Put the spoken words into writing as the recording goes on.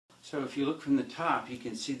So if you look from the top, you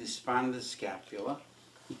can see the spine of the scapula.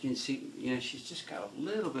 You can see, you know, she's just got a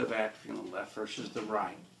little bit of atrophy on the left versus the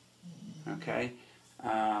right. Okay?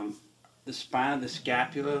 The spine of the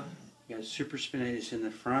scapula, you got supraspinatus in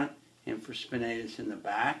the front, infraspinatus in the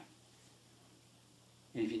back.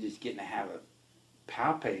 And if you just get in the habit of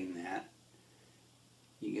palpating that,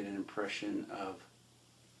 you get an impression of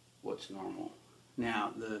what's normal.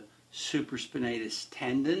 Now, the supraspinatus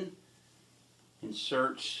tendon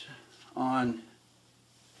inserts on,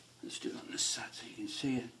 let's do it on this side so you can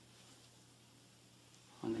see it,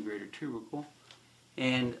 on the greater tubercle.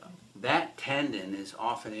 And that tendon is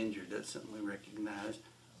often injured. That's something we recognize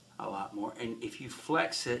a lot more. And if you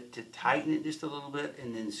flex it to tighten it just a little bit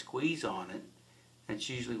and then squeeze on it, that's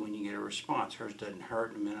usually when you get a response. Hers doesn't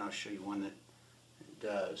hurt. In a minute I'll show you one that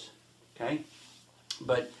does. Okay?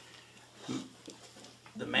 But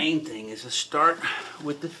the main thing is to start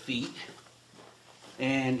with the feet.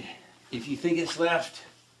 And if you think it's left,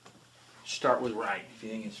 start with right. If you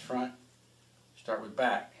think it's front, start with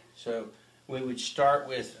back. So we would start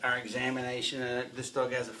with our examination. This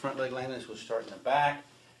dog has a front leg lameness. We'll start in the back.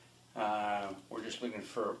 We're just looking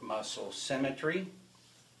for muscle symmetry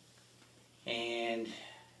and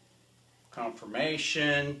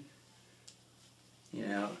conformation. You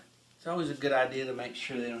know, it's always a good idea to make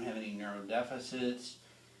sure they don't have any neurodeficits.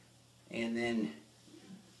 And then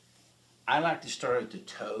I like to start at the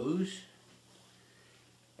toes,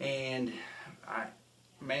 and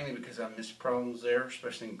mainly because I miss problems there,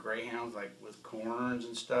 especially in greyhounds, like with corns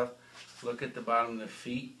and stuff. Look at the bottom of the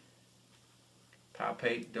feet.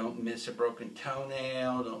 Palpate. Don't miss a broken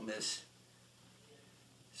toenail. Don't miss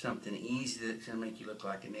something easy that's going to make you look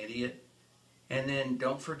like an idiot. And then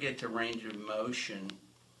don't forget the range of motion,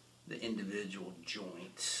 the individual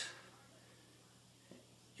joints.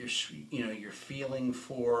 You're feeling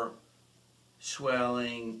for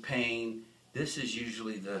swelling, pain. This is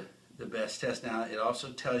usually the best test. Now, it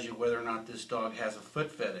also tells you whether or not this dog has a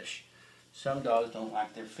foot fetish. Some dogs don't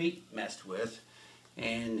like their feet messed with,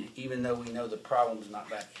 and even though we know the problem's not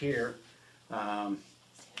back here,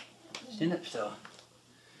 stand up still.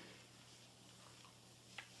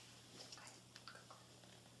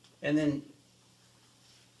 And then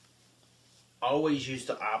always use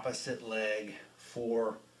the opposite leg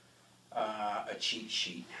for a cheat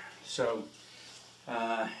sheet. So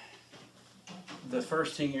the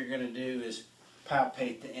first thing you're going to do is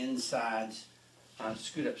palpate the insides.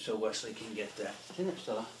 Scoot up so Wesley can get that. Stand up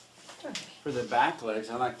still. For the back legs,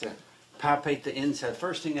 I like to palpate the inside.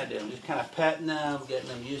 First thing I do, I'm just kind of petting them, getting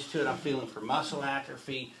them used to it. I'm feeling for muscle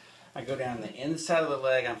atrophy. I go down the inside of the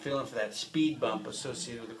leg. I'm feeling for that speed bump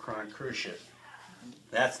associated with the chronic cruciate.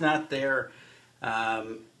 That's not there.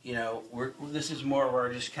 You know, this is more where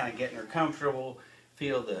we're just kind of getting her comfortable.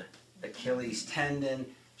 Feel the Achilles tendon.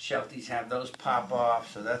 Shelties have those pop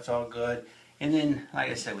off, so that's all good. And then, like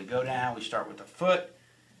I said, we go down. We start with the foot.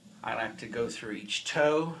 I like to go through each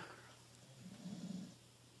toe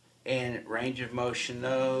and range of motion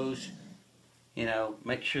those. You know,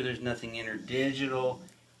 make sure there's nothing interdigital.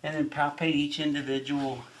 And then palpate each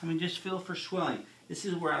individual. I mean, just feel for swelling. This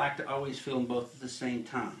is where I like to always feel them both at the same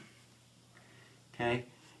time. Okay?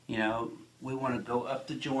 You know, we want to go up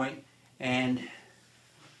the joint and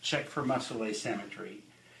check for muscle asymmetry.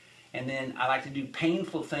 And then I like to do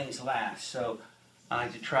painful things last. So I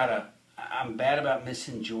like to try to, I'm bad about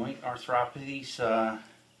missing joint arthropathies,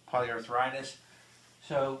 polyarthritis.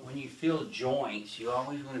 So when you feel joints, you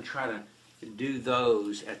always want to try to do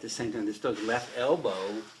those at the same time. This dog's left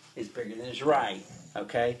elbow is bigger than his right,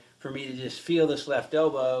 okay? For me to just feel this left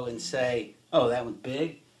elbow and say, oh, that one's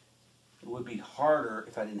big, it would be harder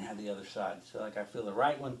if I didn't have the other side. So like I feel the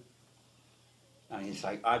right one, I mean, it's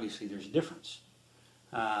like obviously there's a difference.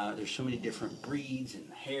 There's so many different breeds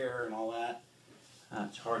and hair and all that.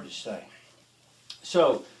 It's hard to say.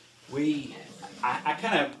 So I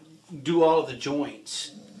kind of do all the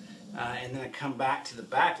joints, and then I come back to the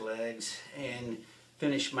back legs and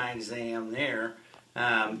finish my exam there.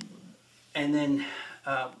 And then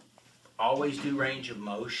always do range of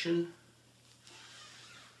motion.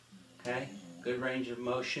 Okay, good range of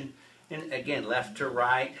motion. And again, left to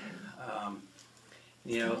right.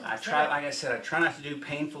 You know, I try, like I said, I try not to do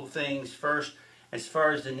painful things first. As far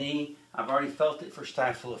as the knee, I've already felt it for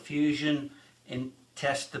stifle effusion, and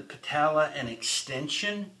test the patella and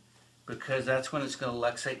extension, because that's when it's going to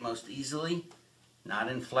luxate most easily, not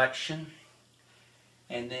inflection.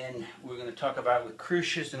 And then we're going to talk about with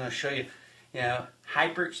cruciates, and I'll show you, you know,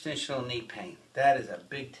 hyperextensional knee pain. That is a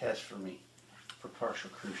big test for me for partial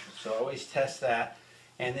cruciates. So I always test that.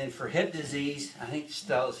 And then for hip disease, I think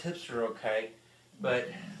Stella's hips are okay. But,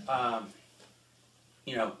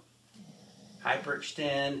 you know,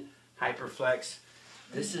 Hyperextend, hyperflex.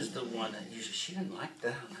 This is the one that usually, she didn't like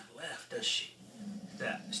that on that left, does she?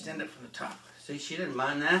 That, stand up from the top. See, she didn't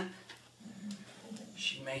mind that.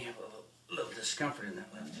 She may have a little discomfort in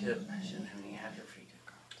that left hip. She doesn't have any atrophy.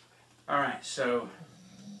 All right, so,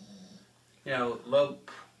 you know, low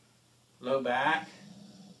back,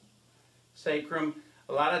 sacrum.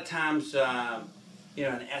 A lot of times, you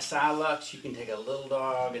know, in SI lux, you can take a little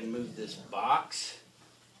dog and move this box.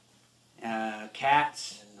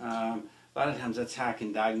 Cats, a lot of times that's how I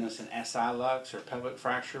can diagnose an SI lux or pelvic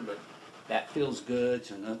fracture, but that feels good,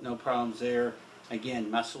 so no problems there.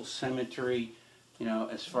 Again, muscle symmetry, you know,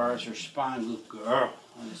 as far as her spine, good girl.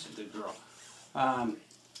 Oh, this is a good girl.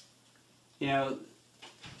 You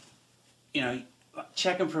know,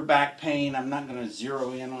 checking for back pain. I'm not going to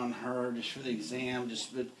zero in on her just for the exam,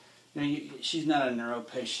 but you know, she's not a neuro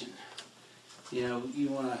patient. You know, you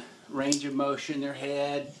want to range of motion, their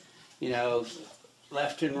head, you know,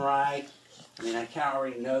 left and right. I mean, I kind of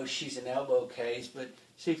already know she's an elbow case, but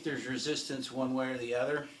see if there's resistance one way or the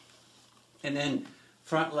other. And then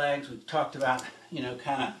front legs, we've talked about, you know,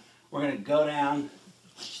 kind of, we're going to go down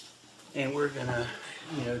and we're going to,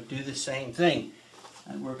 you know, do the same thing.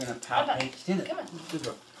 And we're going to palpate,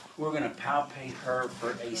 we're going to palpate her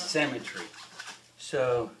for asymmetry.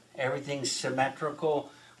 So everything's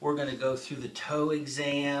symmetrical. We're going to go through the toe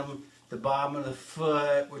exam, the bottom of the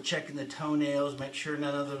foot. We're checking the toenails, make sure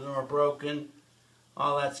none of them are broken.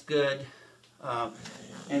 All that's good. And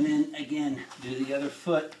then again, do the other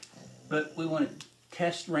foot. But we want to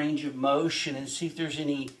test range of motion and see if there's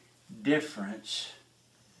any difference,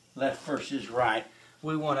 left versus right.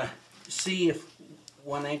 We want to see if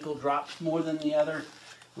one ankle drops more than the other.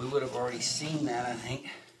 We would have already seen that, I think.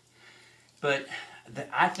 But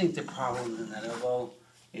I think the problem in that elbow,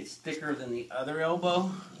 it's thicker than the other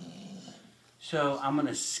elbow. So I'm going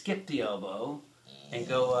to skip the elbow and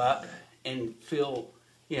go up and feel,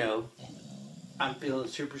 you know, I'm feeling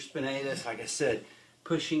supraspinatus. Like I said,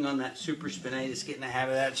 pushing on that supraspinatus, getting a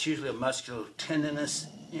habit of that. It's usually a muscular tendinous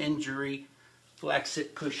injury. Flex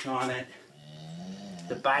it, push on it.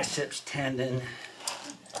 The biceps tendon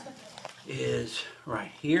is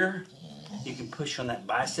right here. You can push on that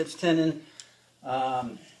biceps tendon.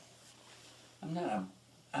 I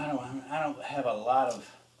don't have a lot of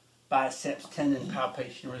biceps tendon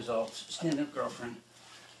palpation results. Stand up, girlfriend.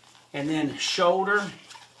 And then shoulder.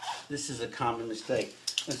 This is a common mistake.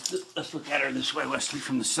 Let's look at her this way, Wesley,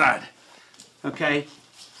 from the side. Okay.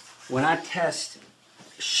 When I test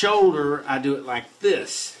shoulder, I do it like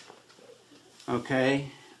this.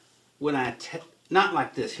 Okay. When I not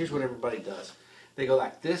like this. Here's what everybody does. They go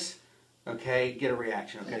like this. Okay. Get a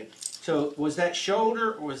reaction. Okay. So was that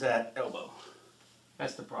shoulder or was that elbow?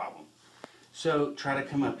 That's the problem. So try to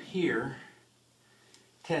come up here,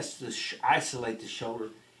 test the isolate the shoulder,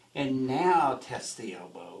 and now test the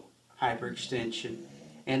elbow, hyperextension.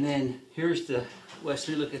 And then here's the,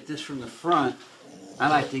 Wesley, look at this from the front. I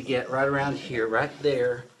like to get right around here, right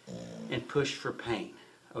there, and push for pain.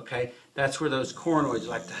 Okay, that's where those coronoids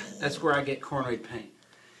that's where I get coronoid pain.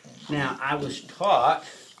 Now I was taught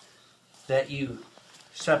that you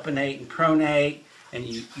supinate and pronate, and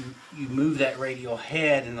you move that radial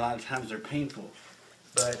head, and a lot of times they're painful.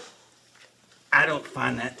 But I don't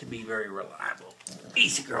find that to be very reliable.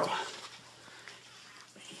 Easy, girl.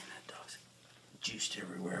 Man, that dog's juiced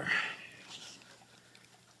everywhere.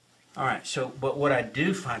 All right, so, but what I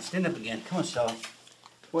do find, stand up again, come on, Stella.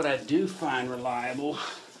 What I do find reliable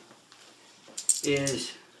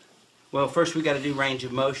is, well, first we got to do range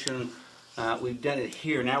of motion. We've done it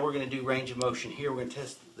here. Now we're going to do range of motion here. We're going to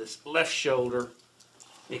test this left shoulder.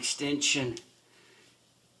 Extension,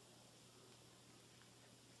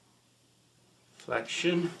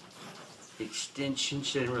 flexion, extension.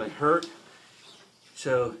 She didn't really hurt,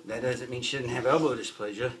 so that doesn't mean she didn't have elbow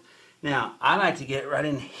dysplasia. Now I like to get right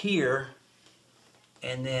in here,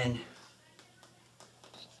 and then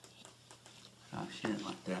oh, she didn't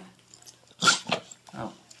like that.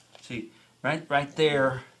 Oh, see, right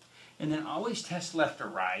there, and then always test left or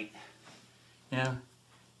right. Yeah.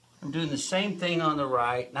 I'm doing the same thing on the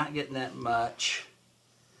right, not getting that much.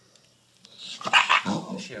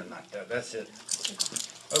 Oh, she didn't like that. That's it.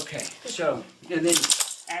 Okay, so, and then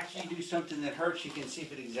after you do something that hurts, you can see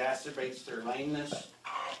if it exacerbates their lameness.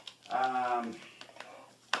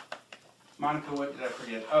 Monica, what did I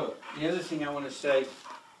forget? Oh, the other thing I want to say,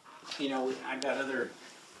 you know, I'm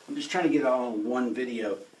just trying to get it all in one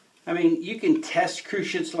video. I mean, you can test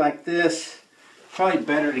cruciates like this. Probably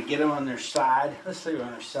better to get them on their side. Let's leave her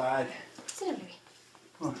on her side. Sit down, baby.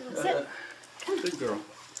 Come on. Sit. Come. Good girl.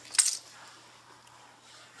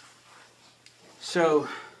 So,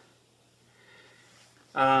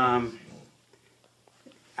 I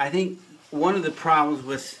think one of the problems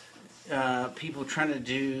with people trying to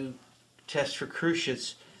do tests for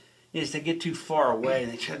cruciates is they get too far away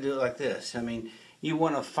and they try to do it like this. I mean, you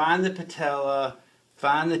want to find the patella,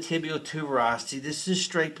 find the tibial tuberosity. This is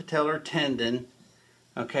straight patellar tendon.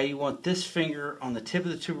 Okay, you want this finger on the tip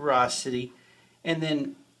of the tuberosity, and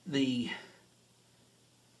then the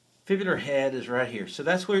fibular head is right here. So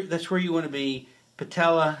that's where you want to be,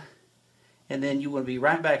 patella, and then you want to be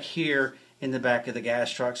right back here in the back of the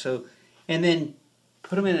gastroc. So, and then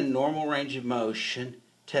put them in a normal range of motion.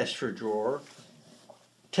 Test for drawer.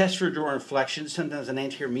 Test for drawer inflection. Sometimes an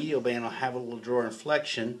anterior medial band will have a little drawer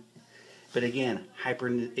inflection, but again,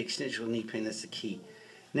 hyperextensional knee pain, that's the key.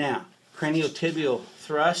 Now, craniotibial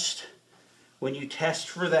thrust. When you test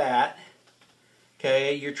for that,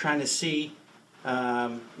 okay, you're trying to see, the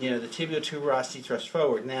tibial tuberosity thrust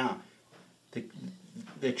forward. Now,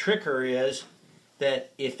 the tricker is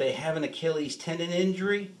that if they have an Achilles tendon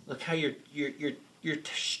injury, look how you're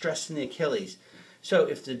stressing the Achilles. So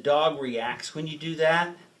if the dog reacts when you do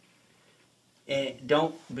that, and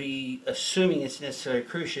don't be assuming it's necessarily a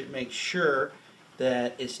cruciate, make sure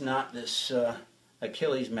that it's not this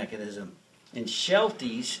Achilles mechanism. In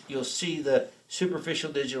Shelties, you'll see the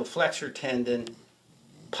superficial digital flexor tendon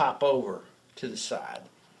pop over to the side.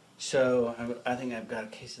 So I think I've got a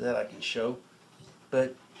case of that I can show.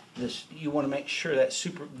 But you want to make sure that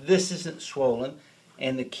this isn't swollen,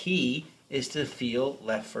 and the key is to feel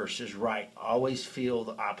left versus right. Always feel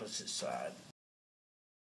the opposite side.